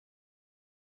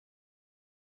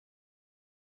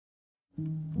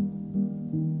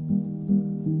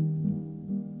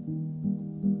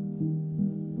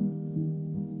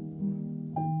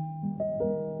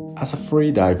As a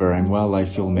freediver and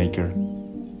wildlife filmmaker,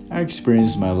 I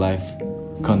experienced my life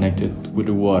connected with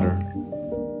the water.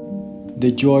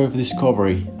 The joy of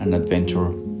discovery and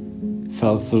adventure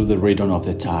felt through the rhythm of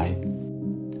the tide.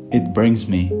 It brings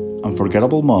me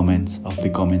unforgettable moments of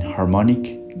becoming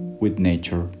harmonic with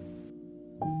nature.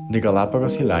 The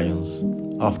Galapagos sea lions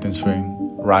often swim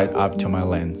right up to my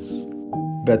lens,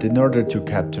 but in order to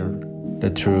capture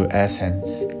the true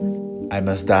essence, I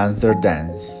must dance their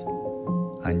dance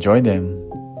and join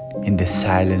them in the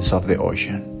silence of the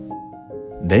ocean.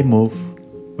 They move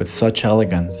with such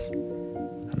elegance,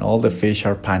 and all the fish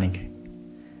are panicking.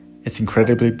 It's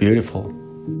incredibly beautiful.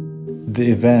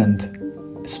 The event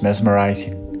is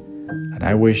mesmerizing, and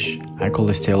I wish I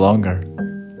could stay longer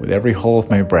with every hold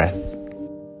of my breath.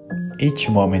 Each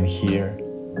moment here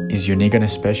is unique and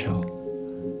special.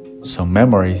 Some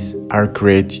memories are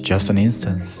created just an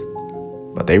instant,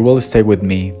 but they will stay with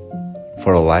me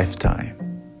for a lifetime.